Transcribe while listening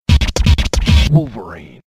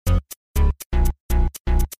Wolverine.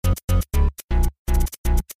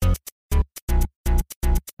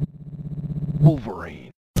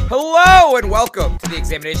 Wolverine. Hello and welcome to the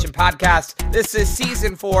Examination Podcast. This is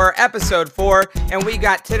Season 4, Episode 4, and we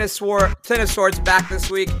got Tennis Swords back this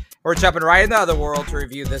week. We're jumping right in the other world to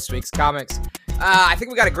review this week's comics. I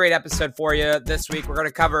think we got a great episode for you this week. We're going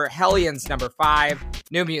to cover Hellions number 5,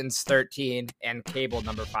 New Mutants 13, and Cable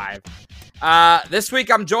number 5. This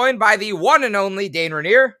week I'm joined by the one and only Dane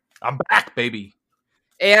Rainier. I'm back, baby.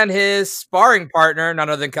 And his sparring partner, none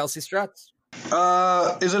other than Kelsey Strutz.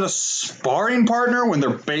 Is it a sparring partner when they're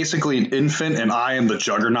basically an infant and I am the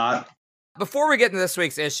juggernaut? Before we get into this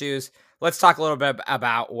week's issues, let's talk a little bit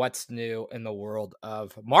about what's new in the world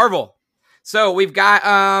of Marvel. So we've got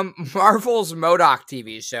Marvel's MODOK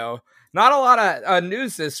TV show. Not a lot of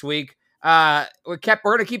news this week. We're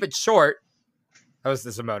going to keep it short. This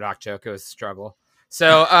is a MODOK joke. It was a struggle.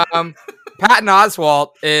 So Patton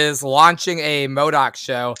Oswalt is launching a MODOK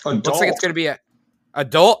show. Looks like it's going to be an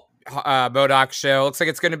adult MODOK show. Looks like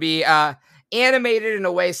it's going to be animated in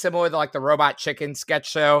a way similar to like the Robot Chicken sketch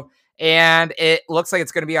show. And it looks like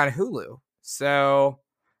it's going to be on Hulu. So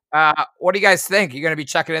what do you guys think? You're going to be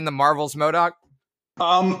checking in the Marvel's MODOK?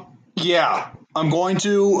 Yeah, I'm going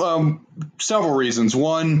to. Several reasons.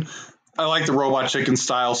 One, I like the Robot Chicken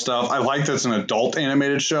style stuff. I like that it's an adult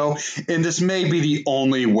animated show. And this may be the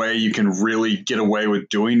only way you can really get away with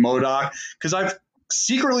doing MODOK, because I've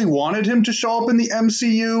secretly wanted him to show up in the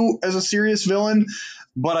MCU as a serious villain.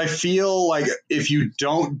 But I feel like if you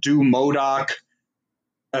don't do MODOK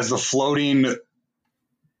as the floating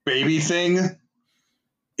baby thing,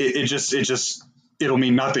 it'll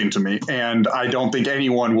mean nothing to me. And I don't think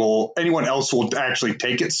anyone else will actually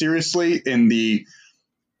take it seriously in the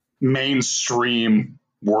mainstream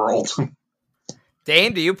world.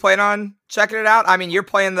 Dane, do you plan on checking it out? I mean, you're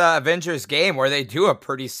playing the Avengers game where they do a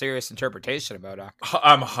pretty serious interpretation of MODOK.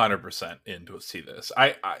 I'm 100% in to see this.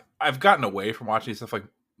 I've gotten away from watching stuff like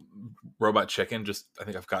Robot Chicken. I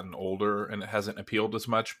think I've gotten older and it hasn't appealed as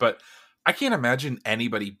much. But I can't imagine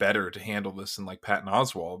anybody better to handle this than like Patton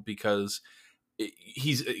Oswalt, because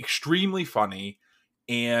he's extremely funny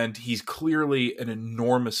and he's clearly an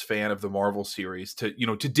enormous fan of the Marvel series to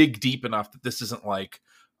dig deep enough that this isn't like,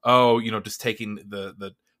 just taking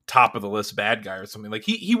the top of the list bad guy or something. Like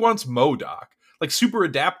he wants MODOK. Like Super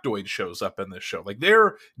Adaptoid shows up in this show. Like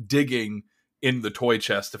they're digging in the toy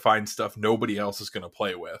chest to find stuff nobody else is going to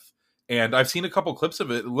play with. And I've seen a couple clips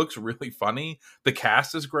of it. It looks really funny. The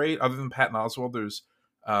cast is great. Other than Patton Oswalt, there's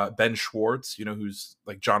Ben Schwartz, who's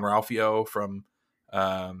like John Ralphio from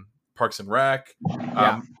Parks and Rec.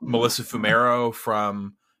 Melissa Fumero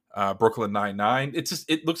from Brooklyn Nine-Nine.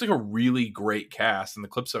 It looks like a really great cast, and the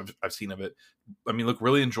clips I've seen of it, look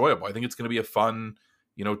really enjoyable. I think it's going to be a fun,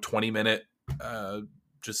 20-minute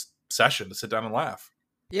just session to sit down and laugh.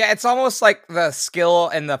 Yeah, it's almost like the skill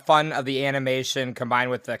and the fun of the animation combined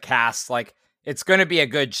with the cast. Like, it's going to be a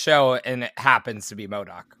good show, and it happens to be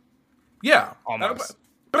MODOK. Yeah, almost.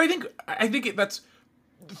 But I think that's,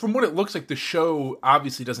 from what it looks like, the show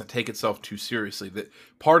obviously doesn't take itself too seriously. That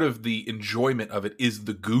part of the enjoyment of it is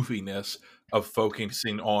the goofiness of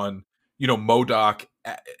focusing on, MODOK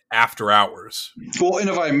after hours. Well, and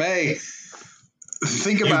if I may,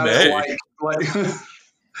 think about it like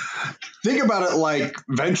think about it like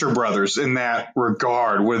Venture Brothers in that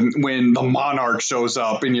regard. When the Monarch shows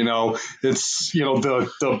up, and it's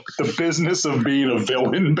the business of being a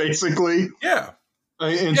villain, basically. Yeah.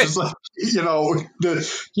 And just like,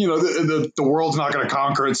 the world's not going to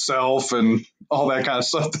conquer itself and all that kind of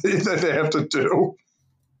stuff that they have to do.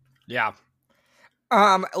 Yeah.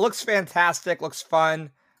 It looks fantastic. Looks fun.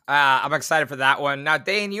 I'm excited for that one. Now,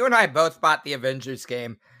 Dane, you and I both bought the Avengers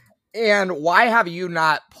game. And why have you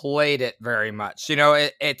not played it very much?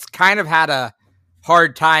 It's kind of had a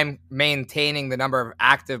hard time maintaining the number of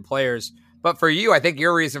active players. But for you, I think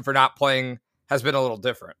your reason for not playing has been a little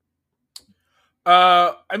different.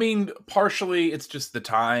 Partially it's just the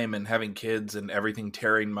time and having kids and everything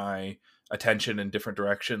tearing my attention in different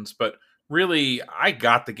directions. But really, I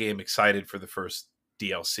got the game excited for the first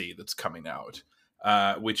DLC that's coming out,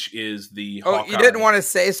 which is the Hawkeye. You didn't want to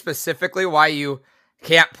say specifically why you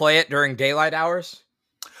can't play it during daylight hours?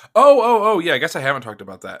 Oh, yeah, I guess I haven't talked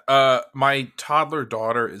about that. My toddler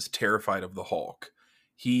daughter is terrified of the Hulk.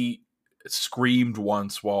 He screamed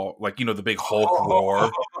once while, the big Hulk roar.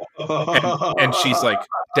 And she's like,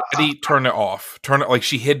 Daddy, turn it off. Turn it, like,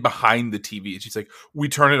 she hid behind the TV. And she's like, we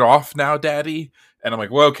turn it off now, Daddy? And I'm like,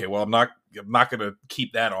 well, okay, well, I'm not going to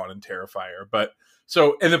keep that on and terrify her. But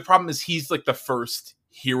and the problem is he's like the first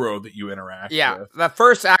hero that you interact with. The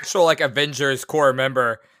first actual Avengers core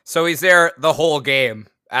member So he's there the whole game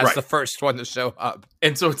as Right. the first one to show up.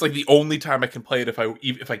 And so it's like the only time I can play it if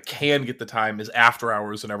I can get the time is after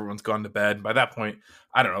hours and everyone's gone to bed. And by that point,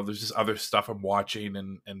 I don't know, there's just other stuff I'm watching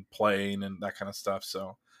and playing and that kind of stuff.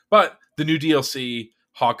 So, but the new DLC,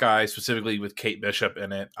 Hawkeye, specifically with Kate Bishop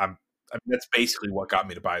in it, I mean, that's basically what got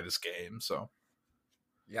me to buy this game. So,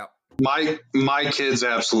 Yep. My kids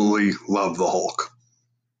absolutely love the Hulk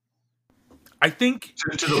I think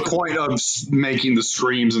to the point of making the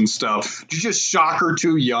streams and stuff. Did you just shock her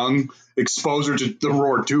too young? Expose her to the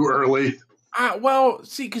roar too early? well,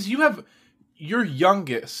 see, because you have your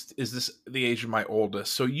youngest is the age of my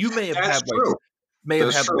oldest, so you may have That's had true.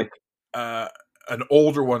 That's true. an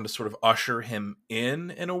older one to sort of usher him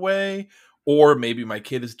in a way, or maybe my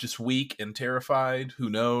kid is just weak and terrified. Who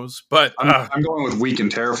knows? But I'm going with weak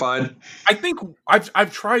and terrified. I think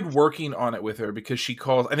I've tried working on it with her because she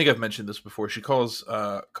calls. I think I've mentioned this before. She calls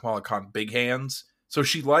Kamala Khan big hands, so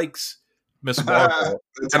she likes Miss Marvel.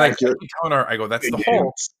 That's And I accurate. keep telling her, I go, that's Big the Hulk.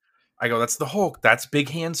 hands. I go, that's the Hulk. That's Big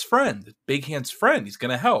Hand's friend. Big Hand's friend. He's going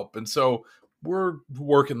to help. And so we're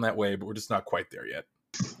working that way, but we're just not quite there yet.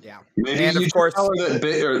 Yeah. Maybe And you of should course, tell her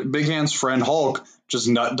that Big Hand's friend Hulk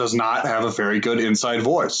just does not have a very good inside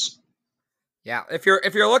voice. yeah. If you're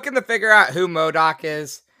looking to figure out who MODOK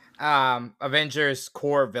is, Avengers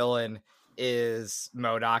core villain is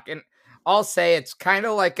MODOK, and I'll say it's kind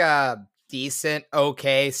of like a decent,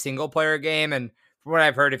 okay single player game. And from what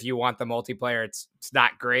I've heard, if you want the multiplayer, it's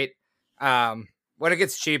not great. When it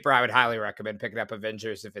gets cheaper, I would highly recommend picking up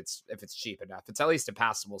Avengers if it's cheap enough. It's at least a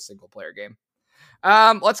passable single player game.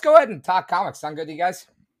 Let's go ahead and talk comics. Sound good to you guys?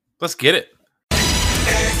 Let's get it.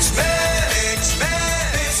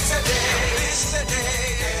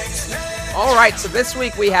 All right, so this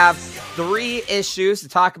week we have 3 issues to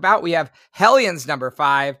talk about. We have Hellions number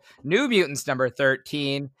 5, New Mutants number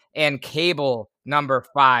 13, and Cable number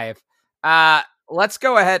 5. Let's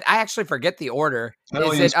go ahead. I actually forget the order.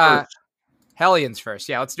 Hellions Is it Hellions first?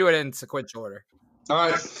 Yeah, let's do it in sequential order. All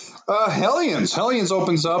right. Hellions. Hellions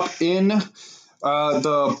opens up in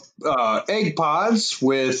the egg pods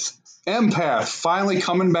with Empath finally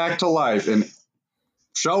coming back to life and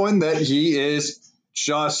showing that he is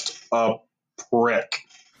just a prick.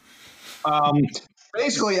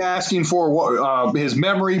 Basically asking for his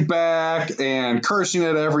memory back and cursing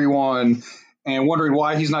at everyone and wondering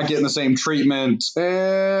why he's not getting the same treatment.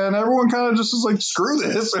 And everyone kind of just is like, screw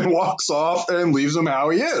this, and walks off and leaves him how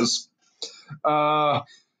he is.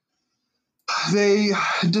 They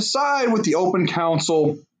decide with the Open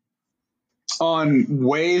Council on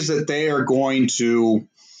ways that they are going to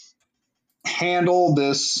handle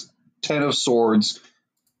this Ten of Swords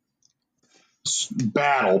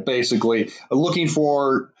battle, basically looking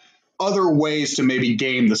for other ways to maybe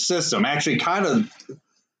game the system. Actually, kind of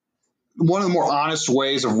one of the more honest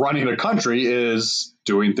ways of running a country is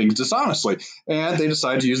doing things dishonestly, and they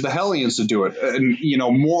decide to use the Hellions to do it. And you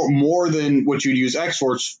know, more than what you'd use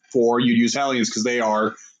X-Force for, you'd use Hellions because they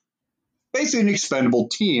are basically an expendable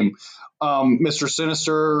team. Mr.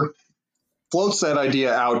 Sinister floats that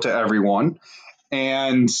idea out to everyone,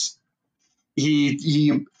 and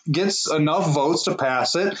he gets enough votes to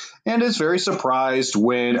pass it, and is very surprised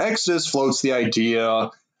when Exodus floats the idea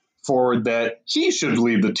forward that he should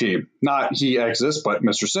lead the team. Not he, Exodus, but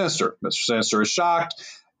Mr. Sinister. Mr. Sinister is shocked,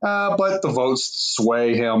 but the votes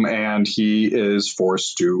sway him, and he is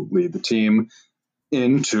forced to lead the team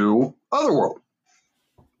into Otherworld.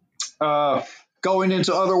 Going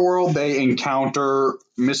into Otherworld, they encounter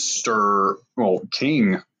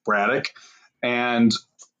King Braddock, and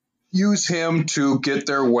use him to get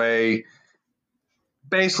their way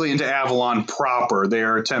basically into Avalon proper. They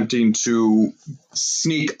are attempting to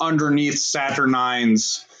sneak underneath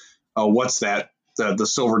Saturnine's, what's that? The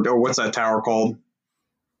silver, or what's that tower called?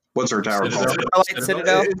 What's her tower called?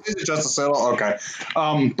 Citadel? Is it just a Citadel? Okay.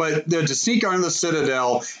 But they're to sneak under the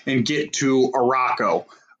Citadel and get to Arakko.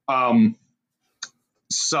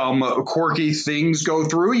 Some quirky things go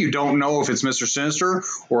through. You don't know if it's Mr. Sinister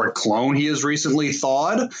or a clone he has recently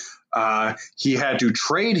thawed. He had to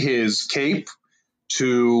trade his cape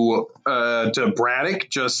to Braddock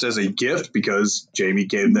just as a gift because Jamie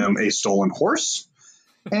gave them a stolen horse.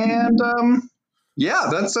 And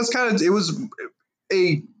that's kind of, it was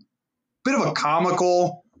a bit of a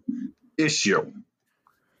comical issue.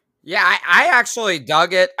 Yeah, I actually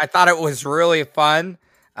dug it. I thought it was really fun.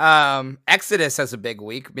 Exodus has a big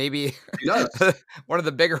week, maybe He does. one of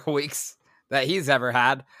the bigger weeks that he's ever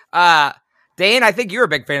had. Dane, I think you're a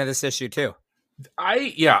big fan of this issue too.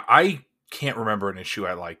 I can't remember an issue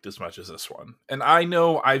I liked as much as this one. And I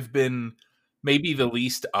know I've been maybe the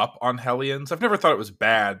least up on Hellions. I've never thought it was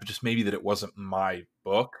bad, but just maybe that it wasn't my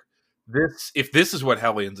book. If this is what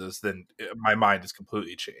Hellions is, then my mind has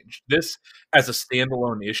completely changed. This as a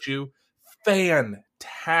standalone issue,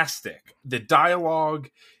 fantastic. The dialogue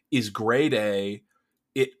is grade A.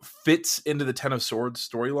 It fits into the Ten of Swords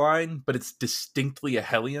storyline, but it's distinctly a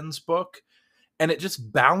Hellions book. And it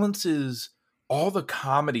just balances all the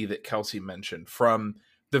comedy that Kelsey mentioned from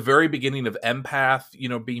the very beginning of Empath,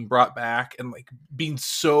 being brought back and like being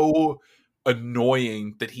so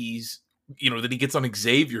annoying that that he gets on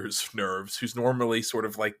Xavier's nerves, who's normally sort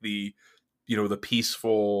of like the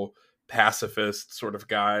peaceful pacifist sort of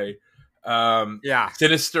guy.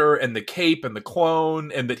 Sinister and the Cape and the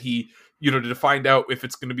clone, and that he, to find out if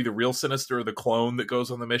it's going to be the real Sinister or the clone that goes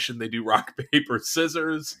on the mission, they do rock, paper,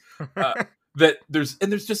 scissors. There's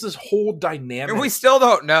just this whole dynamic, and we still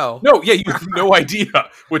don't know. No, yeah, you have no idea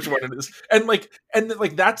which one it is, and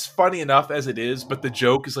that's funny enough as it is. But the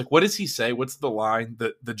joke is like, what does he say? What's the line?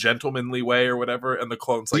 The gentlemanly way or whatever, and the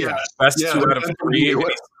clone's like, best 2 out of 3, and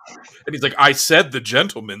he's like, I said the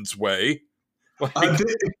gentleman's way. Like,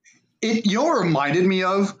 it reminded me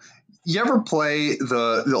of. You ever play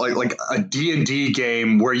like a D&D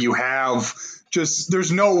game where you have just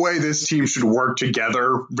there's no way this team should work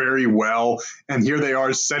together very well, and here they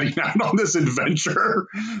are setting out on this adventure,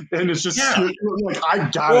 and it's just like I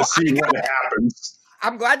gotta see what happens.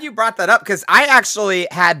 I'm glad you brought that up because I actually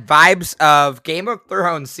had vibes of Game of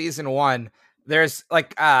Thrones season 1. There's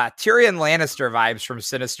like Tyrion Lannister vibes from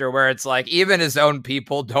Sinister, where it's like even his own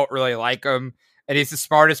people don't really like him, and he's the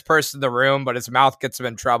smartest person in the room, but his mouth gets him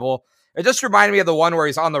in trouble. It just reminded me of the one where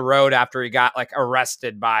he's on the road after he got like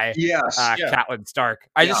arrested by Catelyn Stark.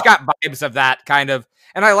 I just got vibes of that kind of,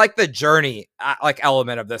 and I like the journey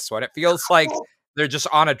element of this one. It feels like they're just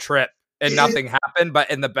on a trip and nothing happened,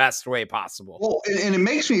 but in the best way possible. Well, and it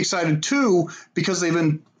makes me excited too because they've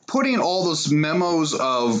been putting all those memos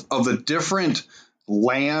of the different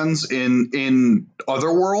lands in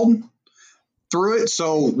Otherworld through it,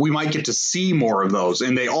 so we might get to see more of those,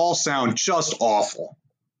 and they all sound just awful.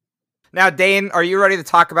 Now, Dane, are you ready to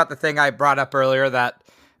talk about the thing I brought up earlier that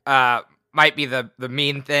might be the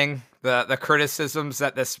mean thing, the criticisms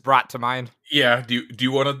that this brought to mind? Yeah. Do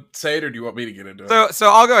you want to say it, or do you want me to get into it? So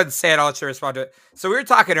I'll go ahead and say it. I'll let you respond to it. So we were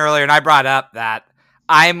talking earlier, and I brought up that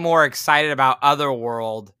I'm more excited about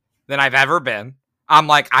Otherworld than I've ever been. I'm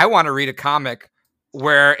like, I want to read a comic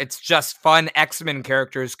where it's just fun X-Men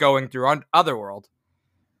characters going through Otherworld.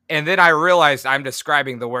 And then I realized I'm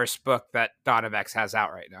describing the worst book that Dawn of X has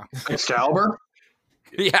out right now. Excalibur?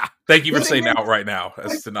 Yeah. Thank you for saying out right now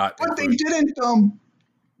as to not. But they didn't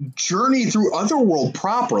journey through Otherworld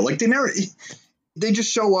proper. Like they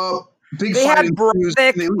just show up, big they fight. Had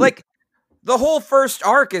Braddock, like the whole first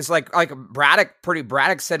arc is like Braddock, pretty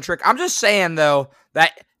Braddock centric. I'm just saying though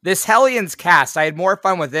that this Hellions cast, I had more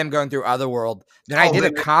fun with them going through Otherworld than I did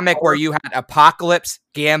a comic where you had Apocalypse,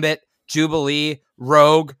 Gambit, Jubilee,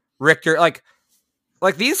 Rogue, Richter, like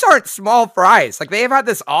these aren't small fries. Like they've had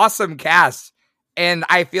this awesome cast, and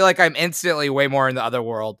I feel like I'm instantly way more in the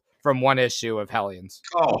Otherworld from one issue of Hellions.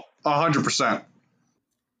 Oh, 100%.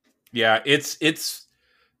 Yeah, it's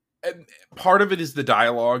part of it is the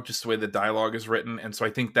dialogue, just the way the dialogue is written, and so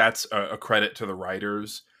I think that's a credit to the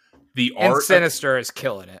writers. The and art, Sinister is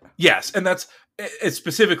killing it. Yes, and it's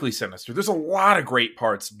specifically Sinister. There's a lot of great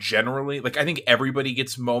parts generally. Like I think everybody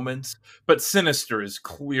gets moments, but Sinister is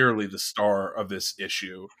clearly the star of this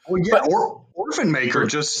issue. Well, yeah, or Orphan Maker,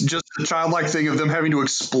 just the childlike thing of them having to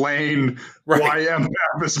explain why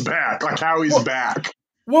Empath is back, like how he's back.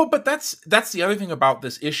 Well, but that's the other thing about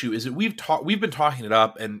this issue is that we've been talking it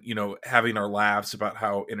up and having our laughs about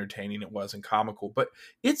how entertaining it was and comical, but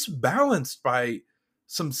it's balanced by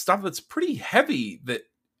some stuff that's pretty heavy that.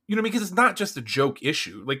 Because it's not just a joke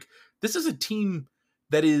issue. Like, this is a team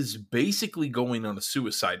that is basically going on a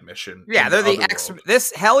suicide mission. Yeah, they're the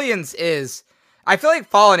This Hellions is... I feel like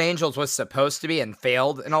Fallen Angels was supposed to be and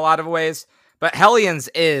failed in a lot of ways, but Hellions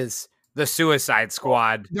is the Suicide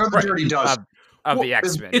Squad. They're the Dirty Dozen of the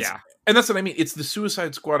X-Men, yeah. And that's what I mean. It's the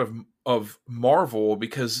Suicide Squad of Marvel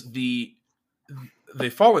because the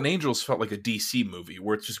Fallen Angels felt like a DC movie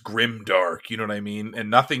where it's just grim dark, you know what I mean? And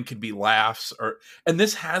nothing can be laughs and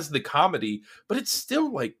this has the comedy, but it's still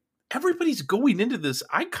like everybody's going into this.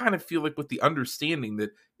 I kind of feel like with the understanding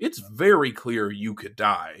that it's very clear you could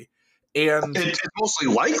die. And it's mostly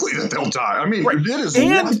likely that they'll die. I mean, it is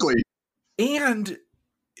likely. And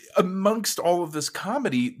amongst all of this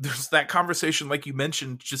comedy, there's that conversation, like you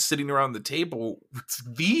mentioned, just sitting around the table.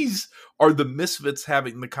 These are the misfits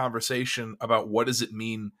having the conversation about what does it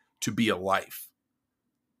mean to be a life.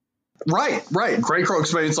 Right. Grey Crow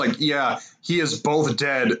explains like, yeah, he is both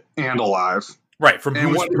dead and alive. Right, from And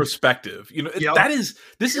whose what- perspective? You know, Yep.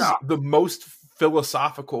 this is the most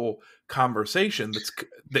philosophical conversation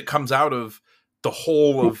that comes out of the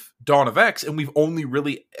whole of Dawn of X, and we've only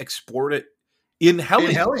really explored it in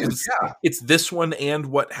Hellions. Hellions, yeah. It's this one and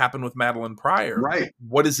what happened with Madeline Pryor. Right.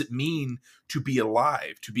 What does it mean to be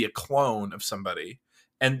alive, to be a clone of somebody?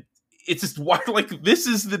 And it's just why, like, this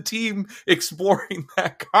is the team exploring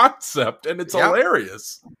that concept, and it's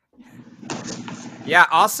hilarious. Yeah.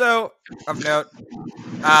 Also of note,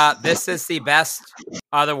 this is the best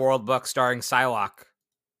Otherworld book starring Psylocke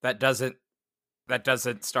that doesn't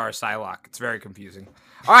star Psylocke. It's very confusing.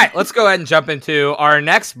 All right, let's go ahead and jump into our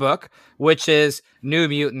next book, which is New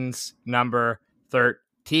Mutants number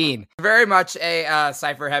 13. Very much a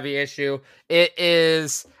Cypher heavy issue. It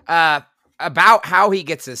is about how he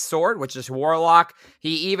gets his sword, which is Warlock.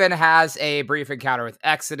 He even has a brief encounter with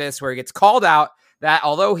Exodus where he gets called out that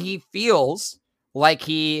although he feels like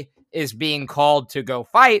he is being called to go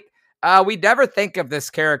fight, we never think of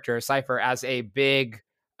this character, Cypher, as a big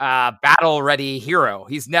battle-ready hero.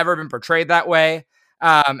 He's never been portrayed that way.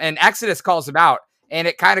 And Exodus calls him out, and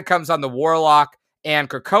it kind of comes on the Warlock and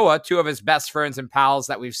Krakoa, two of his best friends and pals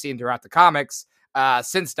that we've seen throughout the comics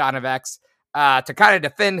since Dawn of X, to kind of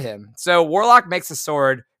defend him. So Warlock makes a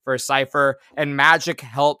sword for Cypher, and Magic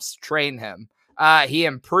helps train him. He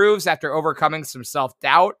improves after overcoming some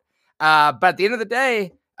self-doubt, but at the end of the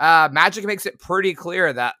day, Magic makes it pretty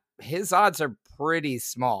clear that his odds are pretty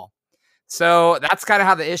small. So that's kind of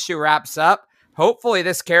how the issue wraps up. Hopefully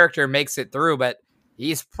this character makes it through, but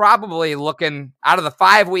he's probably looking, out of the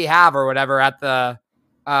 5 we have or whatever at the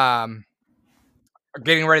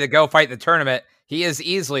getting ready to go fight the tournament, he is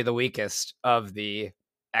easily the weakest of the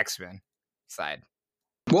X-Men side.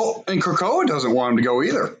 Well, and Krakoa doesn't want him to go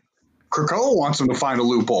either. Krakoa wants him to find a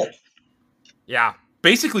loophole. Yeah.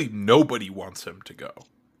 Basically, nobody wants him to go.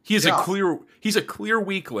 He's a clear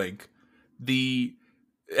weak link. The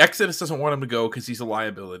Exodus doesn't want him to go because he's a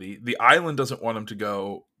liability. The Island doesn't want him to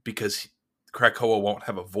go because Krakoa won't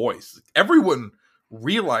have a voice. Everyone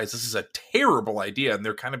realizes this is a terrible idea, and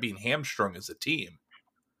they're kind of being hamstrung as a team.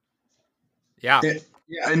 Yeah.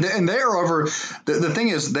 Yeah, and they are over. The thing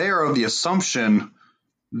is, they are of the assumption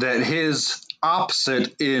that his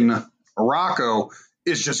opposite in Rocco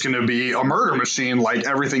is just going to be a murder machine like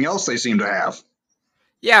everything else they seem to have.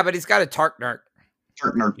 Yeah, but he's got a Tarknark.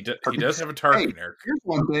 He does have a Tarknark. Hey, here's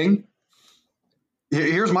one thing.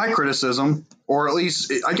 Here's my criticism, or at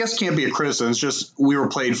least I guess it can't be a criticism. It's just we were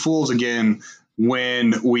playing fools again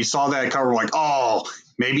when we saw that cover. Like, oh,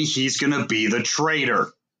 maybe he's going to be the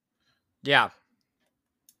traitor. Yeah.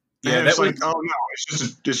 Yeah, and it's like, oh no,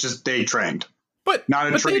 it's just day trained, but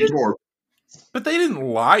not a trained dwarf. But they didn't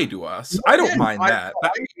lie to us. I don't mind that.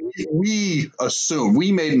 We assumed.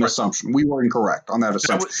 We made an assumption. We were incorrect on that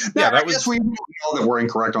assumption. I guess we know that we're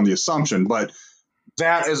incorrect on the assumption, but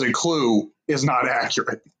that as a clue is not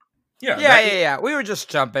accurate. Yeah. We were just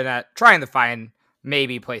jumping at trying to find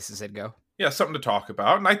maybe places they'd go. Yeah, something to talk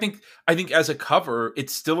about. And I think as a cover,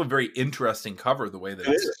 it's still a very interesting cover the way that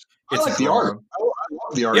it's I like the art. I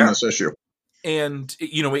love the art in this issue. And,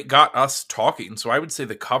 it got us talking. So I would say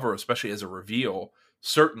the cover, especially as a reveal,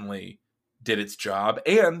 certainly did its job.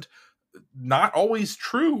 And not always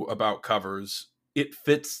true about covers. It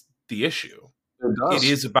fits the issue. It does. It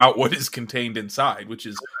is about what is contained inside, which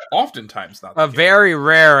is oftentimes not a very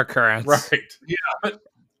rare occurrence. Right. Yeah. But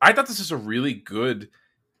I thought this was a really good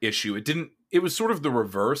issue. It was sort of the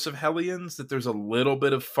reverse of Hellions, that there's a little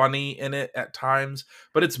bit of funny in it at times,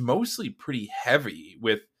 but it's mostly pretty heavy,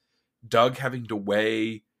 with Doug having to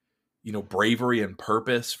weigh, bravery and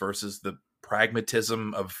purpose versus the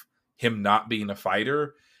pragmatism of him not being a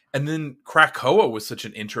fighter. And then Krakoa was such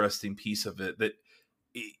an interesting piece of it that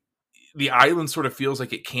the Island sort of feels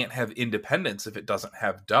like it can't have independence if it doesn't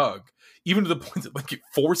have Doug, even to the point that it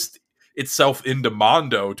forced itself into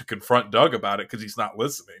Mondo to confront Doug about it because he's not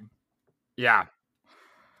listening. Yeah.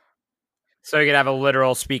 So you could have a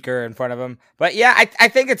literal speaker in front of him. But yeah, I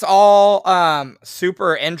think it's all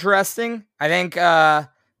super interesting. I think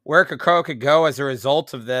where Krakoa could go as a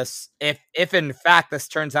result of this, if in fact this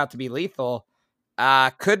turns out to be lethal,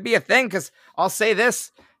 could be a thing. Because I'll say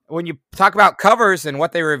this, when you talk about covers and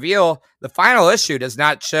what they reveal, the final issue does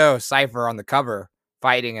not show Cypher on the cover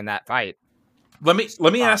fighting in that fight. Let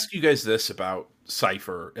me ask you guys this about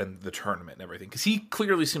Cypher and the tournament and everything, because he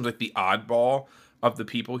clearly seems like the oddball of the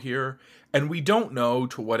people here, and we don't know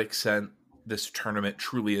to what extent this tournament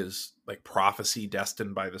truly is like prophecy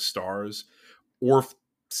destined by the stars, or if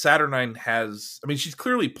Saturnine has, she's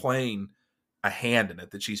clearly playing a hand in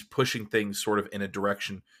it, that she's pushing things sort of in a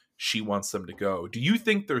direction she wants them to go. Do you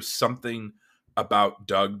think there's something about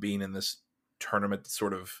Doug being in this tournament that's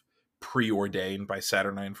sort of preordained by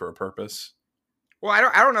Saturnine for a purpose? Well,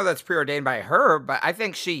 I don't know that's preordained by her, but I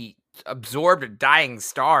think she absorbed a dying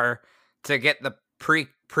star to get the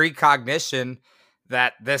precognition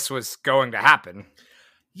that this was going to happen.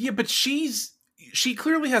 Yeah, but she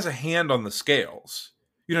clearly has a hand on the scales.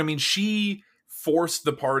 You know what I mean? She forced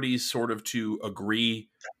the parties sort of to agree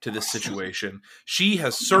to this situation. She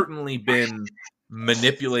has certainly been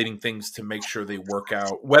manipulating things to make sure they work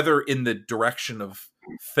out, whether in the direction of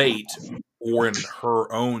fate or in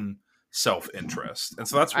her own self-interest. And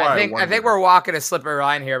so that's why I think we're walking a slippery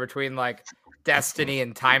line here between like destiny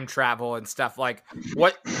and time travel and stuff. Like,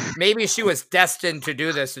 what, maybe she was destined to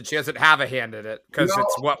do this and she doesn't have a hand in it because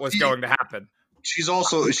it's what was going to happen. She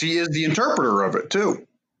is the interpreter of it too.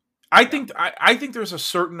 I think there's a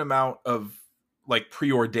certain amount of like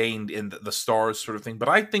preordained in the stars sort of thing, but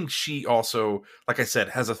I think she also, like I said,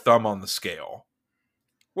 has a thumb on the scale.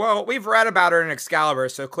 Well, we've read about her in Excalibur,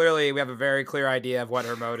 so clearly we have a very clear idea of what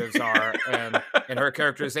her motives are and in her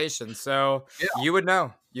characterization. So you would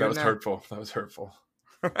know. That was hurtful. That was hurtful.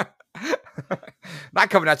 Not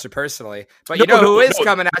coming at you personally, but you know who is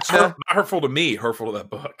coming at you? Not hurtful to me, hurtful to that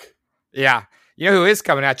book. Yeah. You know who is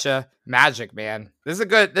coming at you? Magic, man. This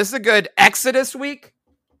is a good Exodus week,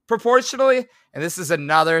 proportionally, and this is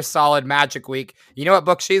another solid Magic week. You know what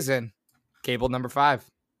book she's in? Cable number 5.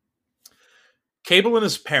 Cable and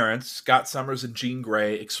his parents, Scott Summers and Jean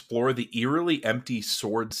Grey, explore the eerily empty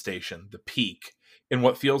sword station, the Peak, in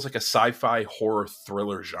what feels like a sci-fi horror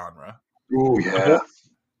thriller genre. Oh, yeah.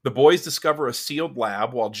 The boys discover a sealed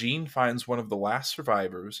lab while Jean finds one of the last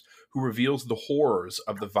survivors who reveals the horrors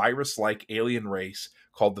of the virus-like alien race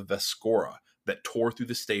called the Vescora that tore through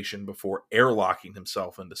the station before airlocking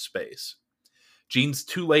himself into space. Jean's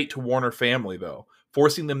too late to warn her family, though,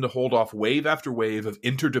 forcing them to hold off wave after wave of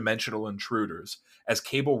interdimensional intruders as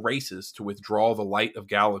Cable races to withdraw the light of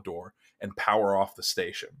Galador and power off the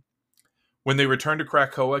station. When they return to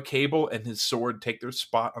Krakoa, Cable and his sword take their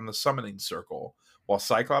spot on the summoning circle, while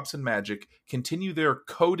Cyclops and Magic continue their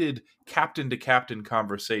coded captain-to-captain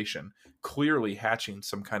conversation, clearly hatching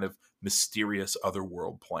some kind of mysterious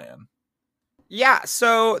otherworld plan. Yeah,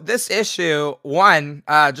 so this issue, one,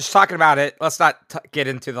 just talking about it, let's not get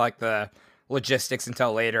into like the logistics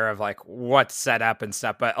until later of like what's set up and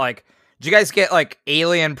stuff, but like, did you guys get like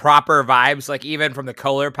alien proper vibes, like even from the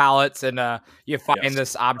color palettes and you find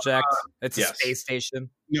this object? It's a space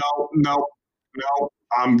station. No.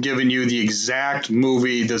 I'm giving you the exact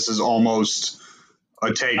movie. This is almost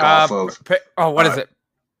a takeoff of. What is it?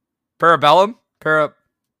 Parabellum?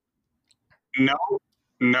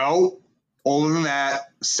 No. Older than that,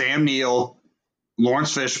 Sam Neill,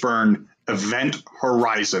 Lawrence Fishburne, Event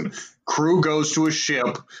Horizon. Crew goes to a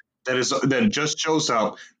ship that just shows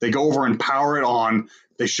up. They go over and power it on.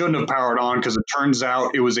 They shouldn't have powered on because it turns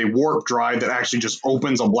out it was a warp drive that actually just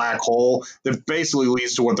opens a black hole that basically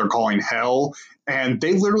leads to what they're calling hell. And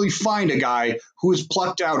they literally find a guy who has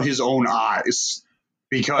plucked out his own eyes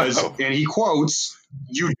because, and he quotes,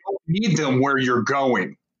 "You don't need them where you're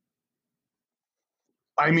going."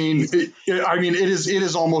 I mean, it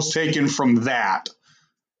is almost taken from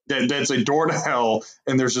that's a door to hell,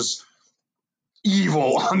 and there's just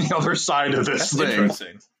evil on the other side of this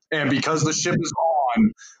thing. And because the ship is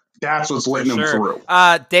on, that's what's letting them through.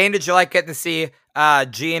 Dane, did you like getting to see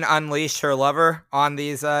Jean unleash her lover on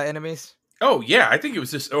these enemies? Oh, yeah. I think it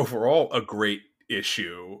was just overall a great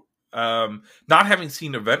issue. Not having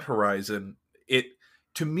seen Event Horizon,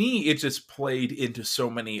 to me, it just played into so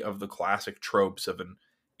many of the classic tropes of an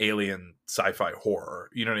alien sci-fi horror.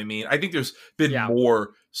 You know what I mean? I think there's been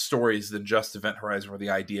more stories than just Event Horizon where the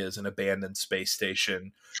idea is an abandoned space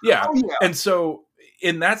station. Yeah. Oh, yeah. And so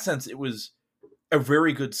in that sense, it was a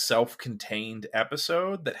very good self-contained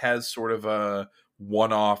episode that has sort of a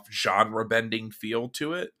one-off genre bending feel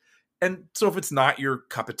to it. And so if it's not your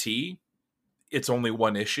cup of tea, it's only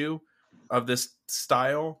one issue of this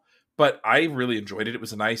style, but I really enjoyed it. It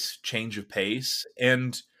was a nice change of pace,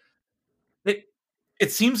 and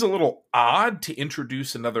it seems a little odd to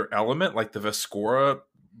introduce another element like the Vescora,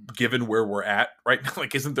 given where we're at right now.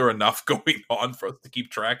 Like, isn't there enough going on for us to keep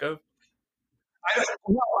track of? I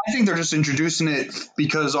think they're just introducing it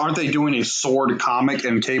because aren't they doing a sword comic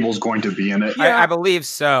and Cable's going to be in it? Yeah. I believe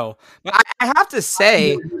so. But I have to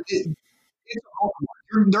say,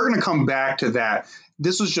 they're going to come back to that.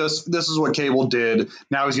 This is what Cable did.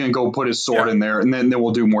 Now he's going to go put his sword in there, and then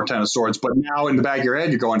we'll do more Ten of Swords. But now in the back of your head,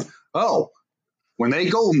 you're going, oh, when they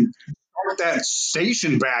go and start that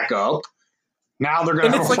station back up, now they're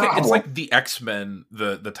going to have a problem. It's like the X-Men,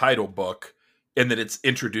 the title book. and that it's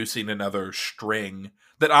introducing another string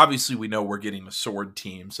that obviously we know we're getting a sword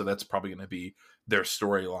team, so that's probably going to be their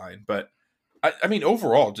storyline. But I mean,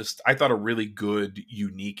 overall, just I thought a really good,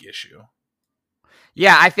 unique issue.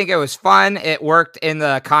 Yeah, I think it was fun. It worked in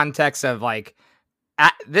the context of like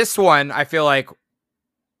this one. I feel like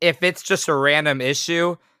if it's just a random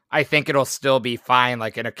issue, I think it'll still be fine,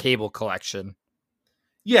 like in a Cable collection.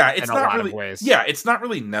 Yeah, it's in a not lot really. of ways. Yeah, it's not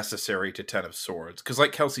really necessary to Ten of Swords because,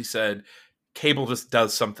 like Kelsey said, Cable just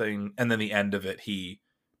does something, and then the end of it, he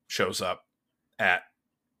shows up at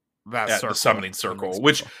the summoning circle,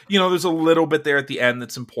 which, you know, there's a little bit there at the end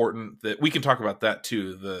that's important that we can talk about that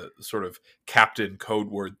too, the sort of captain code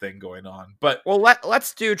word thing going on. But well,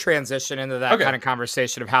 let's do transition into that kind of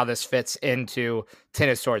conversation of how this fits into Ten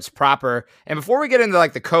of Swords proper. And before we get into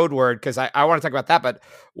like the code word, because I want to talk about that, but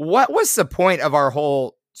what was the point of our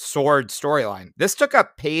whole sword storyline? This took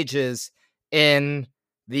up pages in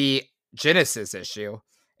the Genesis issue.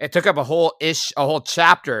 It took up a whole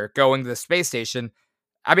chapter going to the space station.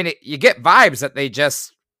 I mean, you get vibes that they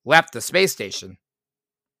just left the space station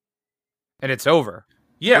and it's over.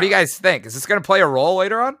 Yeah. What do you guys think? Is this going to play a role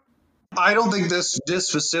later on? I don't think this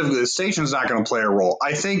specifically, the station's not going to play a role.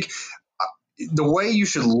 I think the way you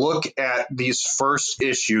should look at these first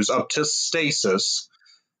issues up to Stasis,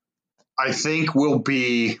 I think will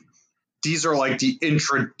be, these are like the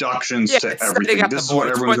introductions to everything. This is what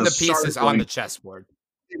everyone's putting the pieces on the chessboard.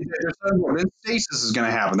 Then Stasis is going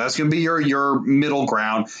to happen. That's going to be your middle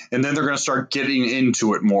ground, and then they're going to start getting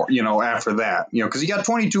into it more, you know, after that, you know, because you got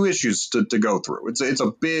 22 issues to go through. It's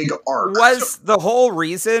a big arc. Was the whole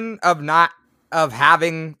reason of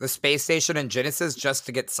having the space station in Genesis just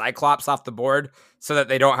to get Cyclops off the board so that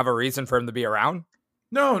they don't have a reason for him to be around?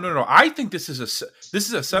 No. I think this is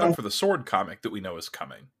a setup for the Sword comic that we know is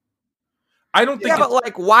coming. I don't think. Yeah, but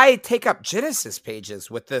like, why take up Genesis pages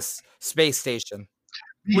with this space station?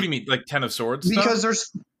 What do you mean, like Ten of Swords? Because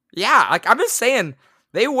stuff? Like I'm just saying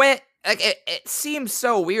they went like it seems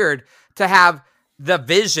so weird to have the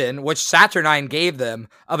vision which Saturnine gave them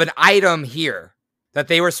of an item here that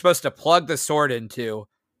they were supposed to plug the sword into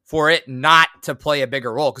for it not to play a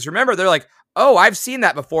bigger role. Because remember, they're like, oh, I've seen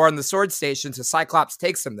that before on the sword station, so Cyclops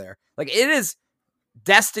takes them there. Like it is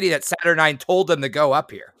destiny that Saturnine told them to go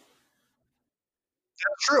up here.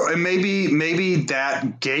 That's true, and maybe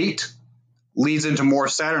that gate leads into more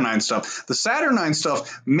Saturnine stuff. The Saturnine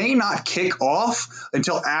stuff may not kick off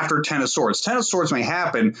until after Ten of Swords. Ten of Swords may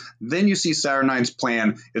happen. Then you see Saturnine's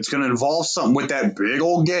plan. It's going to involve something with that big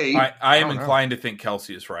old gate. I am inclined to think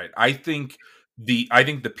Kelsey is right. I think the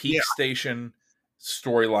Peak Station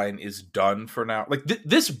storyline is done for now. Like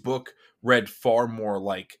this book read far more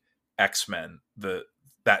like X-Men,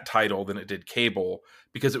 that title, than it did Cable,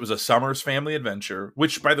 because it was a Summers family adventure,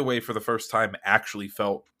 which, by the way, for the first time actually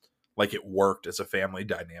felt like it worked as a family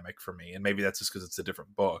dynamic for me. And maybe that's just because it's a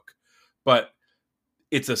different book, but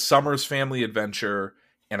it's a Summers family adventure.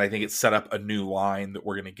 And I think it set up a new line that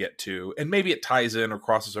we're going to get to, and maybe it ties in or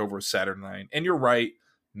crosses over with Saturnine. And you're right.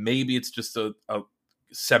 Maybe it's just a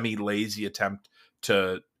semi-lazy attempt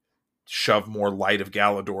to shove more Light of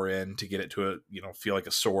Galador in to get it to feel like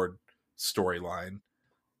a sword storyline.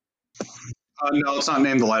 No, it's not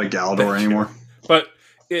named the Light of Galador anymore. But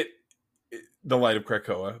the Light of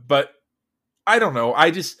Krakoa. But I don't know.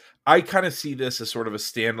 I kind of see this as sort of a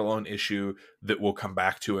standalone issue that we'll come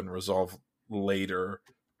back to and resolve later.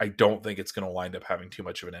 I don't think it's going to wind up having too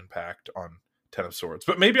much of an impact on Ten of Swords.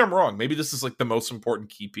 But maybe I'm wrong. Maybe this is like the most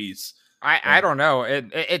important key piece. I don't know.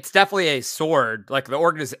 It's definitely a sword. Like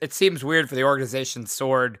it seems weird for the organization's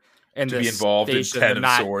sword and to be involved in Ten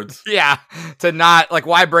of Swords. Yeah, to not like,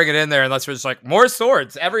 why bring it in there unless we're just like more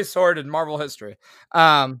swords, every sword in Marvel history. You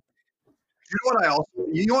know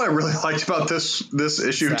what I really liked about this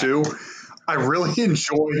issue too? I really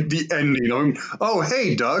enjoyed the ending. Oh,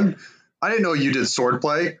 hey, Doug, I didn't know you did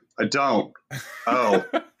swordplay. I don't. Oh,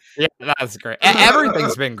 yeah, that's great.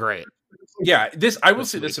 Everything's been great. Yeah, I will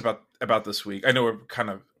say this about this week. I know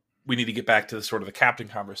we need to get back to the sort of the captain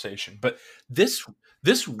conversation, but this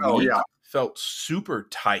week felt super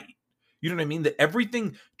tight. You know what I mean? That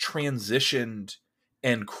everything transitioned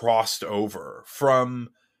and crossed over from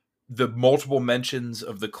the multiple mentions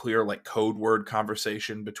of the clear like code word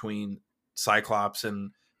conversation between Cyclops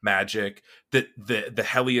and Magic, that the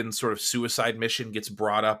Hellion sort of suicide mission gets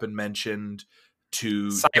brought up and mentioned,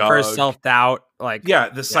 to Cypher's self-doubt,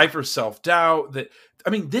 Cypher's self-doubt. That, I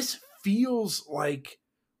mean, this feels like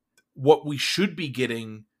what we should be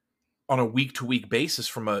getting on a week-to-week basis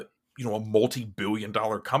from a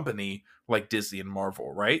multi-billion-dollar company like Disney and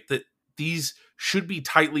Marvel, right? That these should be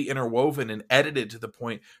tightly interwoven and edited to the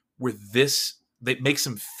point where this that makes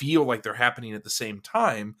them feel like they're happening at the same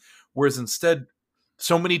time. Whereas instead,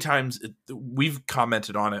 so many times we've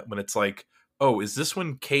commented on it when it's like, oh, is this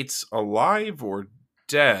when Kate's alive or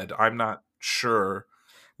dead? I'm not sure.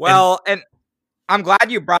 Well, and I'm glad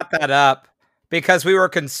you brought that up because we were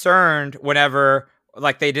concerned whenever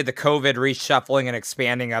like they did the COVID reshuffling and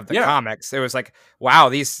expanding of the comics. It was like, wow,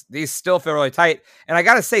 these still feel really tight. And I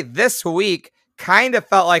got to say, this week kind of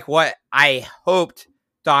felt like what I hoped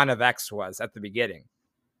Dawn of X was at the beginning.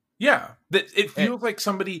 Yeah, it feels like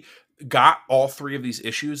somebody got all three of these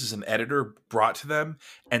issues as an editor, brought to them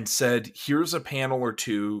and said, here's a panel or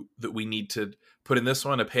two that we need to put in this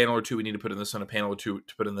one, a panel or two we need to put in this one, a panel or two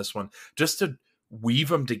to put in this one, just to weave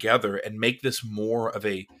them together and make this more of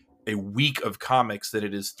a week of comics than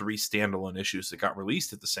it is three standalone issues that got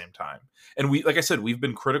released at the same time. And we, like I said, we've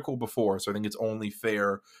been critical before, so I think it's only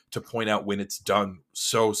fair to point out when it's done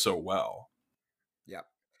so well. Yep.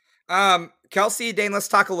 Kelsey, Dane, let's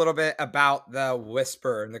talk a little bit about the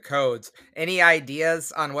Whisper and the codes. Any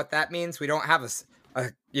ideas on what that means? We don't have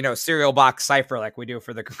a serial box cipher like we do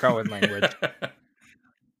for the Krakoan language.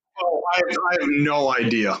 Oh, I have no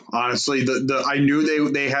idea. Honestly, I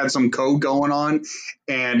knew they had some code going on,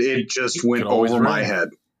 and it just went over my head.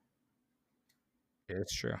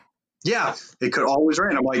 It's true. Yeah, it could always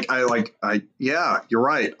rain. I'm like, yeah, you're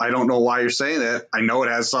right. I don't know why you're saying that. I know it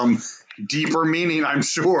has some deeper meaning, I'm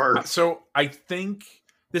sure. So I think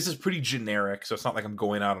this is pretty generic, so it's not like I'm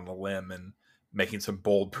going out on a limb and making some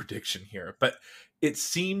bold prediction here, but it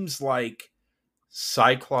seems like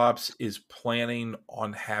Cyclops is planning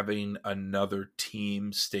on having another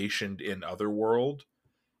team stationed in Otherworld,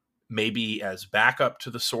 maybe as backup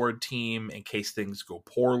to the Sword team in case things go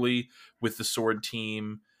poorly with the Sword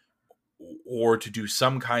team, or to do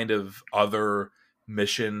some kind of other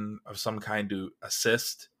mission of some kind to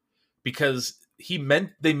assist. Because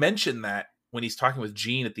they mentioned that when he's talking with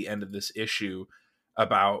Jean at the end of this issue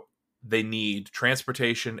about they need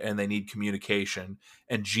transportation and they need communication.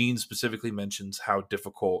 And Jean specifically mentions how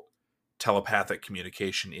difficult telepathic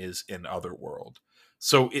communication is in Otherworld.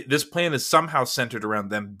 So this plan is somehow centered around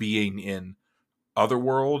them being in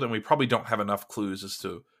Otherworld, and we probably don't have enough clues as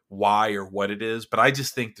to why or what it is. But I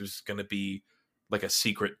just think there's going to be like a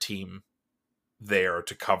secret team there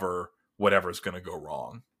to cover whatever's going to go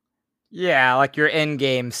wrong. Yeah, like your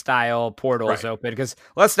in-game style portals open. Because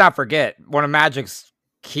let's not forget, one of Magic's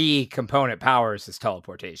key component powers is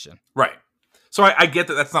teleportation. Right. So I get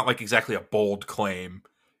that that's not like exactly a bold claim.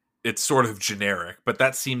 It's sort of generic, but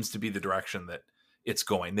that seems to be the direction that it's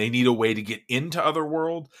going. They need a way to get into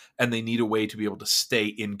Otherworld, and they need a way to be able to stay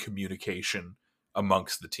in communication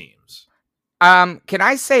amongst the teams. Can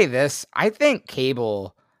I say this? I think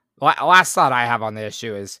Cable, last thought I have on the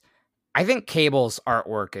issue is, I think Cable's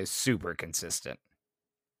artwork is super consistent.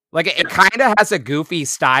 Like, it kind of has a goofy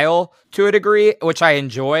style to a degree, which I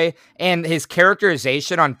enjoy. And his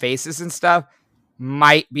characterization on faces and stuff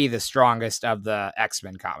might be the strongest of the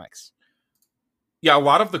X-Men comics. Yeah, a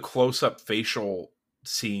lot of the close-up facial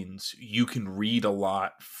scenes, you can read a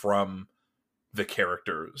lot from the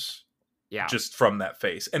characters. Yeah. Just from that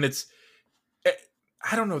face. And it's,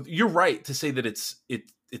 I don't know, you're right to say that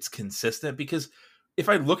it's consistent, because if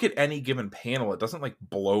I look at any given panel, it doesn't like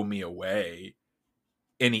blow me away,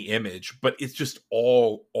 any image, but it's just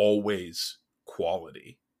always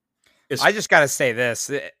quality. I just got to say this.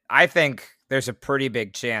 I think there's a pretty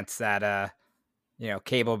big chance that,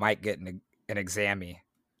 Cable might get an Exami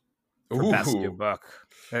for best new book.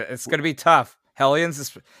 It's going to be tough.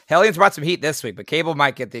 Hellions brought some heat this week, but Cable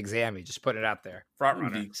might get the Exami. Just put it out there. Front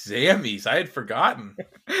runner. The Examies. I had forgotten.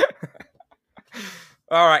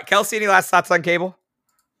 All right. Kelsey, any last thoughts on Cable?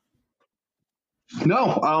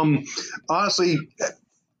 No. Honestly,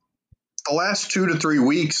 the last 2 to 3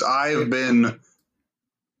 weeks, I have been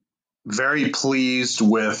very pleased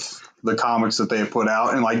with the comics that they have put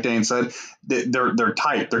out. And like Dane said, they're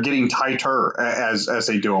tight. They're getting tighter as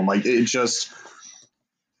they do them. Like,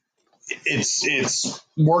 it's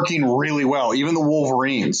working really well. Even the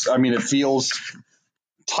Wolverines. I mean, it feels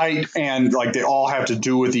tight, and like they all have to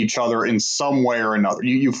do with each other in some way or another.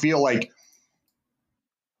 You feel like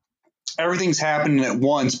everything's happening at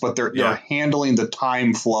once, but they're handling the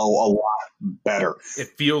time flow a lot better. It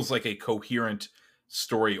feels like a coherent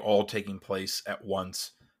story all taking place at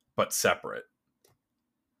once, but separate.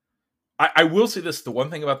 I will say this, the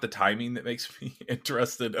one thing about the timing that makes me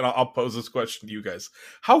interested, and I'll pose this question to you guys.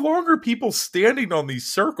 How long are people standing on these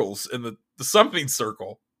circles in the summoning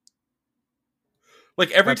circle?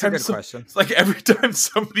 Like every time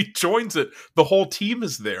somebody joins it, the whole team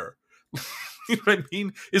is there. You know what I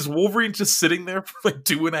mean? Is Wolverine just sitting there for like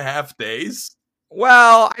 2.5 days?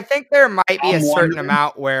 Well, I think there might be a I'm certain wondering-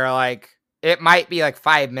 amount where like it might be like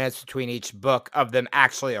 5 minutes between each book of them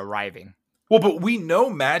actually arriving. Well, but we know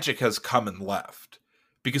magic has come and left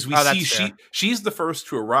because we Oh, see that's fair. she's the first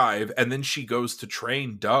to arrive, and then she goes to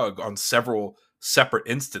train Doug on several separate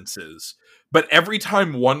instances. But every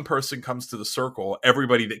time one person comes to the circle,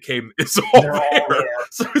 everybody that came is all They're all there. there.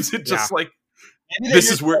 So is it just like Maybe this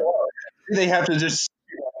they is where they have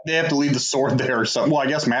to leave the sword there or something. Well, I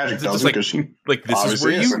guess magic Is it just does like- because she like this is Obviously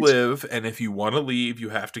where you isn't. live, and if you want to leave, you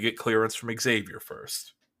have to get clearance from Xavier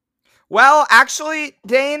first. Well, actually,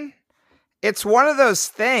 Dane, it's one of those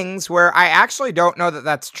things where I actually don't know that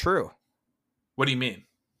that's true. What do you mean?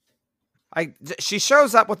 She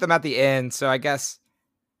shows up with them at the end, so I guess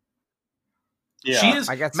yeah. She is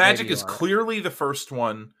I guess magic maybe is you are. clearly the first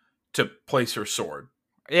one to place her sword.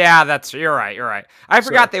 yeah, you're right. I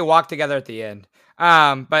forgot they walked together at the end.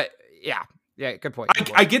 But yeah, good point. good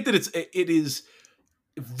point. I get that it is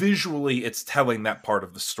visually it's telling that part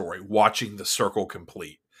of the story, watching the circle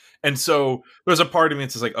complete. And so there's a part of me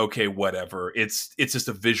that's just like, okay, whatever. It's just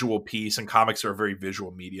a visual piece, and comics are a very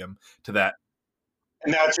visual medium to that.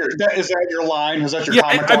 And is that your line? Was that your Yeah,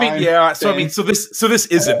 comic I mean, line? yeah. So I mean, Dane? so this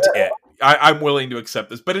isn't it. I'm willing to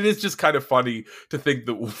accept this, but it is just kind of funny to think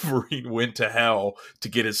that Wolverine went to hell to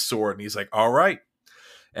get his sword, and he's like, all right.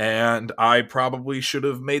 And I probably should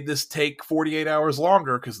have made this take 48 hours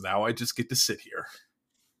longer because now I just get to sit here.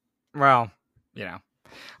 Well,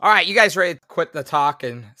 All right, you guys ready to quit the talk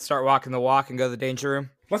and start walking the walk and go to the danger room?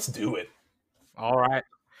 Let's do it. All right.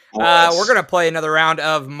 Yes. We're going to play another round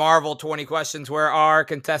of Marvel 20 questions where our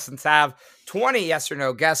contestants have 20 yes or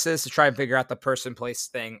no guesses to try and figure out the person, place,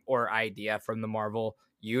 thing, or idea from the Marvel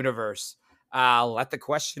universe. Let the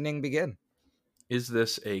questioning begin. Is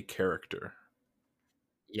this a character?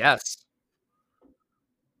 Yes.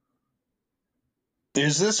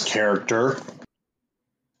 Is this character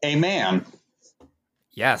a man?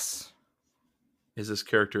 Yes. Is this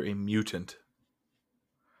character a mutant?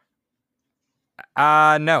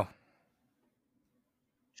 No.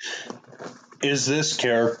 Is this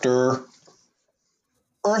character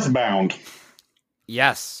Earthbound?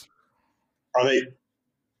 Yes. Are they?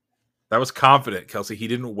 That was confident, Kelsey. He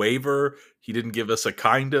didn't waver. He didn't give us a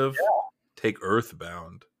kind of. Take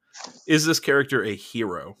Earthbound. Is this character a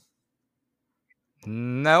hero?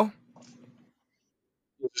 No.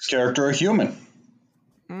 Is this character a human?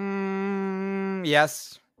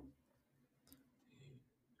 Yes.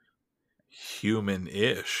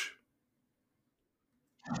 Human-ish.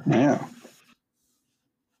 Yeah.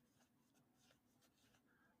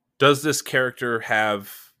 Does this character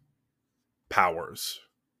have powers?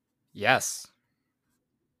 Yes.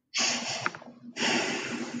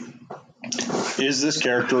 Is this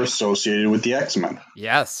character associated with the X-Men?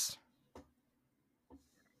 Yes.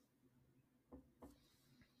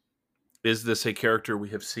 Is this a character we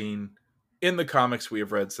have seen in the comics we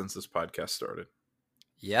have read since this podcast started?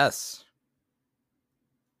 Yes.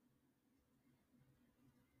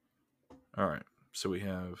 All right. So we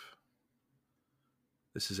have.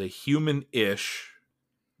 This is a human-ish,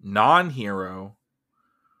 non-hero,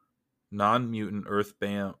 non-mutant,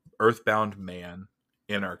 earthbound man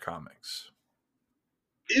in our comics.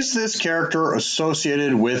 Is this character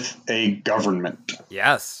associated with a government?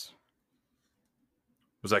 Yes.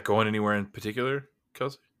 Was that going anywhere in particular,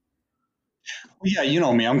 Kelsey? Yeah, you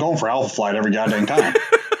know me. I'm going for Alpha Flight every goddamn time.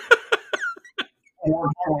 I'm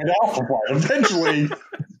working my way to Alpha Flight. Eventually,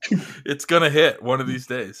 It's gonna hit one of these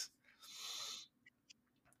days.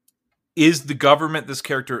 Is the government this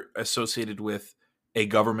character associated with a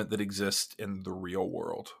government that exists in the real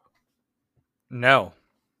world? No.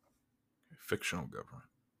 Fictional government.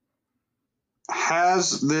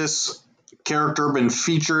 has this character been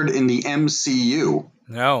featured in the MCU?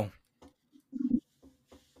 No.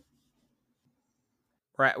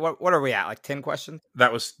 Right. What are we at? Like 10 questions?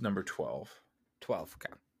 That was number 12. 12.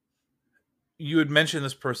 Okay. You had mentioned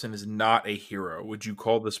this person is not a hero. Would you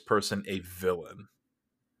call this person a villain?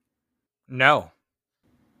 No.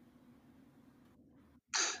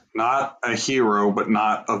 Not a hero, but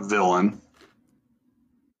not a villain.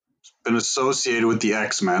 Been associated with the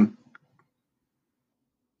X-Men.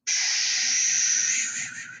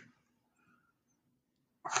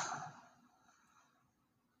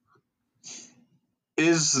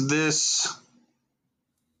 Is this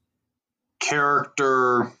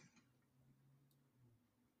character...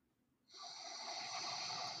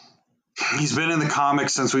 He's been in the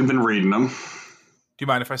comics since we've been reading them. Do you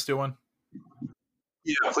mind if I steal one?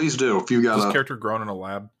 Yeah, please do. If you Is got this a... character grown in a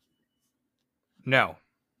lab? No.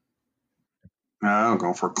 I'm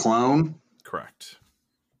going for clone. Correct.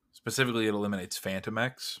 Specifically, it eliminates Phantom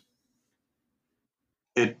X.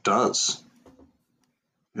 It does.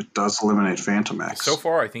 It does eliminate Phantom X. So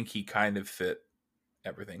far, I think he kind of fit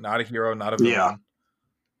everything. Not a hero, not a villain.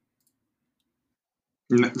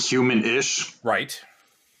 Yeah. Human-ish. Right.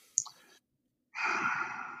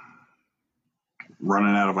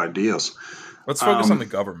 Running out of ideas. Let's focus on the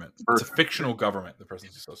government. It's a fictional government the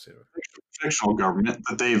person's associated with. Fictional government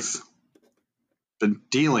that they've been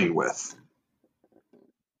dealing with.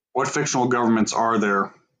 What fictional governments are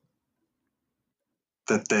there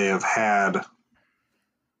that they have had?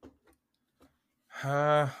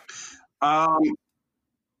 You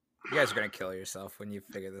guys are gonna kill yourself when you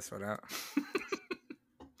figure this one out.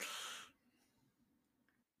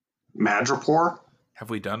 Madripoor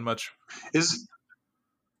have we done much?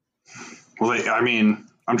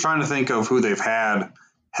 I'm trying to think of who they've had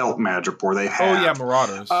help Madripoor. They have. Oh yeah,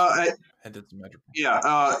 Marauders. Did some Madripoor. Yeah.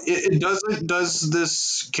 Does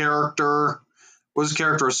this character was a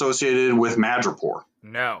character associated with Madripoor?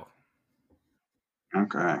 No.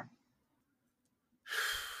 Okay.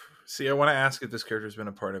 See, I want to ask if this character's been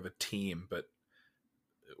a part of a team, but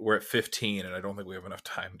we're at 15, and I don't think we have enough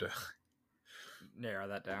time to narrow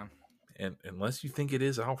that down. And unless you think it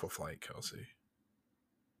is Alpha Flight, Kelsey.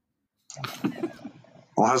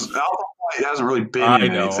 Well, Alpha Flight hasn't really been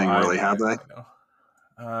in anything, really, have they?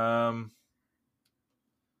 Oh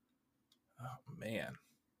man,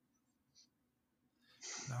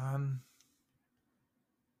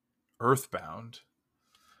 Earthbound.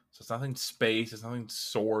 So it's nothing space. It's nothing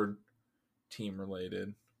sword team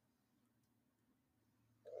related.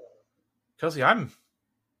 Kelsey, I'm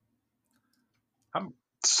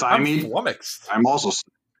flummoxed. I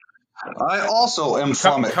also am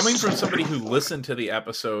flummoxed. Coming from somebody who listened to the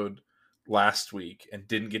episode last week and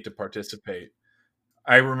didn't get to participate,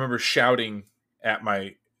 I remember shouting at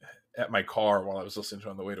my car while I was listening to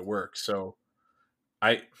it on the way to work. So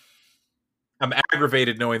I'm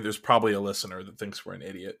aggravated knowing there's probably a listener that thinks we're an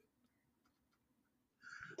idiot.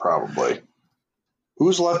 Probably.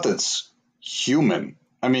 Who's left that's human?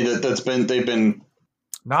 I mean, they've been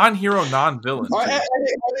non-hero, non-villain.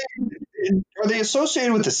 Are they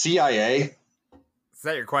associated with the CIA? Is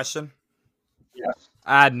that your question? Yes.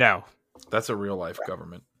 No. That's a real life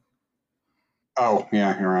government. Oh,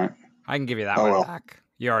 yeah, you're right. I can give you that one back.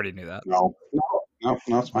 You already knew that. No,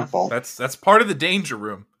 it's my fault. That's part of the danger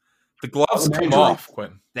room. The gloves come off,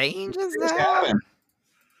 Quentin. Danger's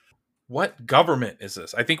What government is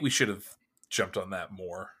this? I think we should have jumped on that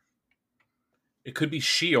more. It could be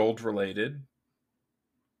S.H.I.E.L.D. related.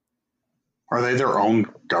 Are they their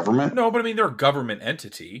own government? No, but I mean they're a government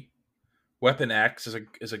entity. Weapon X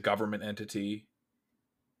is a government entity.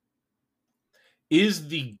 Is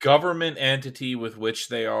the government entity with which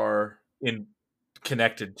they are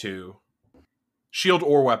connected to S.H.I.E.L.D.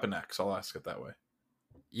 or Weapon X? I'll ask it that way.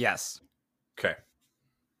 Yes. Okay.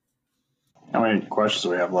 How many questions do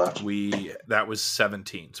we have left? That was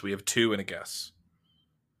 17, so we have 2 and a guess.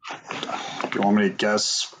 Do you want me to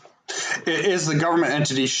guess? Is the government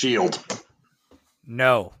entity S.H.I.E.L.D.?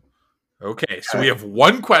 No. Okay, so we have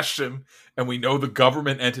 1 question, and we know the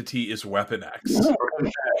government entity is Weapon X.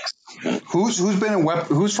 Who's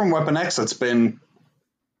from Weapon X that's been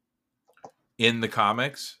in the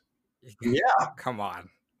comics? Yeah. Come on.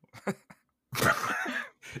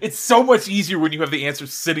 It's so much easier when you have the answer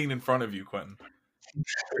sitting in front of you, Quentin.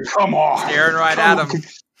 Come on. Staring right at him.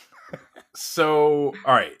 So,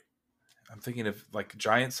 all right. I'm thinking of like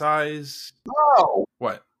giant size. Oh.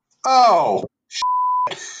 What? Oh.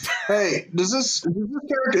 Hey, is this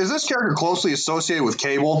character closely associated with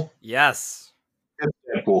Cable? Yes. It's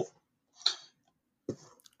Deadpool.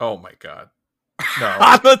 Oh my god. No.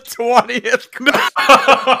 On the 20th.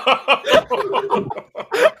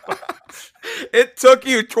 It took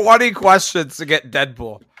you 20 questions to get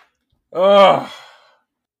Deadpool. Oh.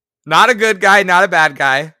 Not a good guy, not a bad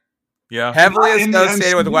guy. Yeah. Heavily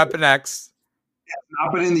associated with Weapon X.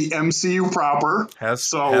 Not been in the MCU proper. Has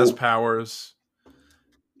powers.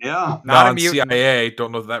 Yeah. Not a mutant. CIA.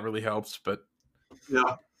 Don't know if that really helps, but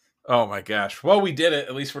yeah. Oh my gosh. Well, we did it.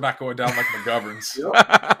 At least we're not going down like McGoverns.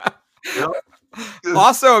 Yep.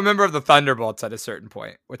 Also a member of the Thunderbolts at a certain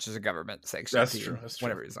point, which is a government sanctioned team. True. That's true.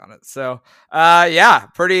 Whenever he's on it. So, yeah,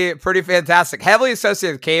 pretty fantastic. Heavily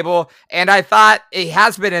associated with Cable, and I thought he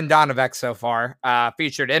has been in Dawn of X so far,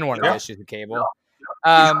 featured in one of the issues of Cable.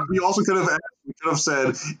 You also could have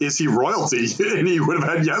said, "Is he royalty?" and he would have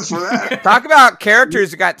had yes for that. Talk about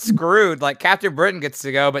characters who got screwed. Like Captain Britain gets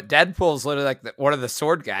to go, but Deadpool's literally like one of the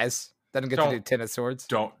sword guys. Doesn't get to do 10 of Swords.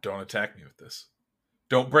 Don't attack me with this.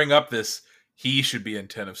 Don't bring up this. He should be in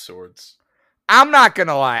 10 of Swords. I'm not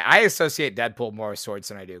gonna lie. I associate Deadpool more with swords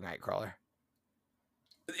than I do Nightcrawler.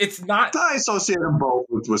 It's not. I associate them both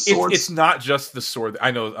with swords. It's not just the sword.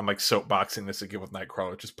 I know I'm like soapboxing this again with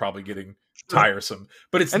Nightcrawler, which is probably getting tiresome.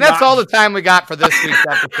 But it's And that's not, all the time we got for this week's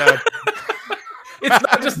episode. It's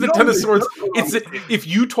not just the No, Ten of it's Swords. not. It's if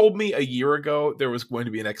you told me a year ago there was going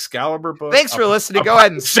to be an Excalibur book. Thanks for listening. a- Go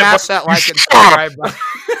ahead and smash that like and subscribe button.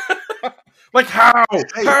 Like how?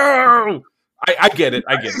 Hey. How? I get it.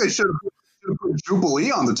 I get think it. they should have put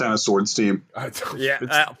Jubilee on the Ten of Swords team. Yeah,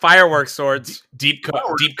 It's fireworks swords. deep cut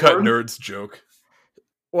Sword. nerds joke.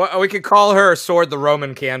 Well, we could call her Sword the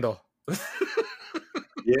Roman Candle.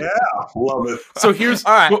 Yeah, love it. So here's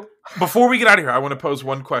All right. well, before we get out of here, I want to pose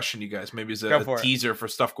one question, you guys. Maybe as Go a for it. teaser for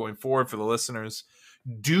stuff going forward for the listeners.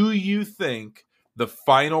 Do you think the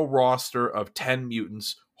final roster of 10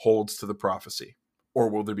 mutants holds to the prophecy, or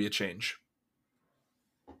will there be a change?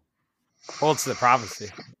 Holds to the prophecy.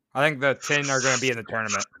 I think the 10 are going to be in the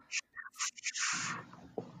tournament.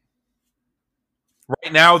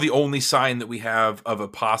 Right now, the only sign that we have of a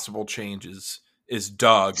possible change is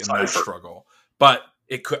Doug and their Cypher. struggle. But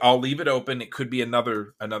it could. I'll leave it open. It could be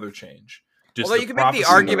another change. Just Although the you can make the prophecy-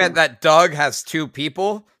 argument that Doug has 2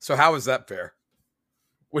 people, so how is that fair?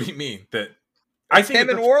 What do you mean that? I think Him at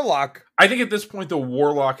and this- Warlock. I think at this point the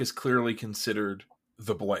Warlock is clearly considered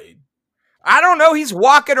the Blade. I don't know. He's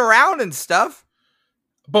walking around and stuff.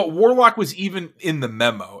 But Warlock was even in the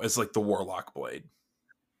memo as like the Warlock Blade.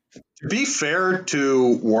 To be fair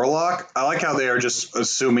to Warlock, I like how they are just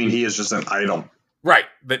assuming he is just an item. Right,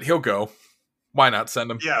 that he'll go. Why not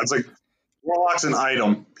send him? Yeah, it's like Warlock's an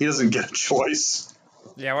item. He doesn't get a choice.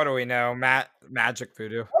 Yeah, what do we know? Magic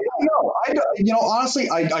voodoo. I don't know. Honestly,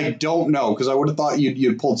 I don't know because I would have thought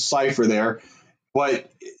you'd pulled Cypher there, but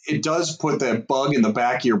it does put that bug in the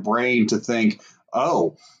back of your brain to think,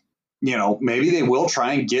 oh, maybe they will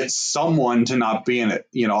try and get someone to not be in it.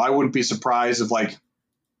 I wouldn't be surprised if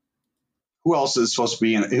who else is supposed to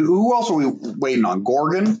be in it? Who else are we waiting on?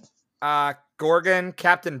 Gorgon? Gorgon,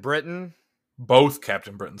 Captain Britain. Both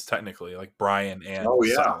Captain Britons, technically, like Brian and Oh,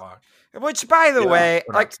 yeah. Psylocke. Which, by the Yeah, way,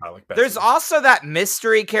 Or not like, Psylocke, there's Betsy. also that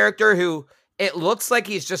mystery character who it looks like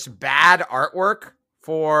he's just bad artwork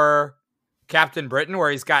for Captain Britain,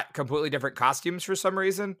 where he's got completely different costumes for some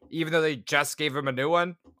reason, even though they just gave him a new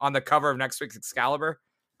one on the cover of next week's Excalibur.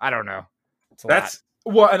 I don't know. It's a lot.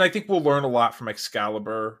 Well, and I think we'll learn a lot from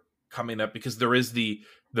Excalibur coming up because there is the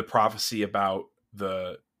prophecy about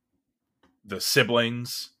the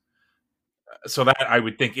siblings. So that I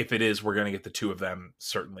would think if it is, we're going to get the 2 of them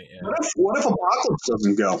certainly in. What if Apocalypse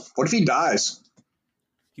doesn't go? What if he dies?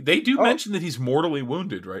 They do Oh. mention that he's mortally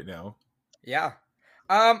wounded right now. Yeah.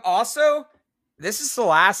 Also, this is the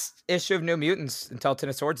last issue of New Mutants until Ten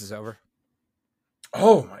of Swords is over.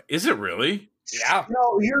 Oh my! Is it really? Yeah.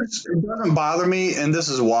 It doesn't bother me, and this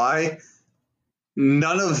is why.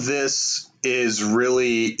 None of this is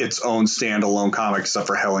really its own standalone comic except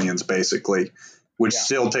for Hellions, basically, which Yeah.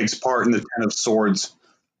 still takes part in the Ten of Swords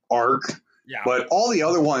arc. Yeah. But all the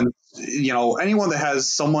other ones, anyone that has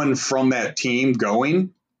someone from that team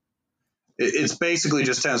going, it's basically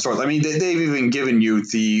just Ten of Swords. I mean, they've even given you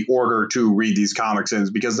the order to read these comics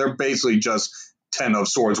in because they're basically just Ten of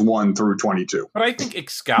Swords 1 through 22. But I think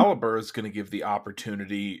Excalibur is going to give the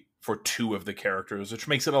opportunity for 2 of the characters, which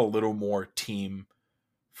makes it a little more team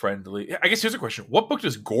friendly. I guess here's a question: what book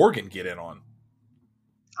does Gorgon get in on?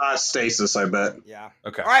 Stasis, I bet. Yeah.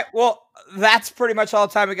 Okay. All right. Well, that's pretty much all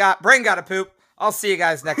the time we got. Brain gotta poop. I'll see you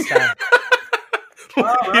guys next time. All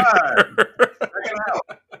right.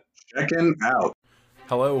 Checking out.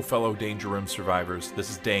 Hello, fellow Danger Room survivors. This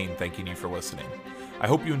is Dane thanking you for listening. I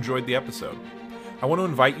hope you enjoyed the episode. I want to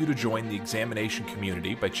invite you to join the examination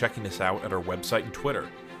community by checking us out at our website and Twitter.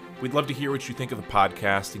 We'd love to hear what you think of the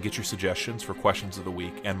podcast and get your suggestions for questions of the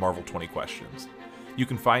week and Marvel 20 questions. You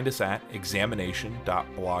can find us at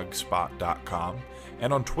examination.blogspot.com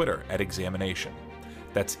and on Twitter at examination.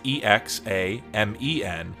 That's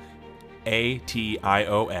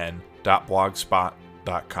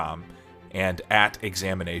examenation.blogspot.com and at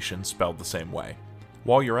examination spelled the same way.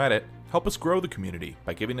 While you're at it, help us grow the community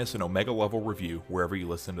by giving us an Omega level review wherever you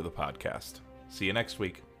listen to the podcast. See you next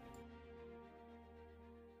week.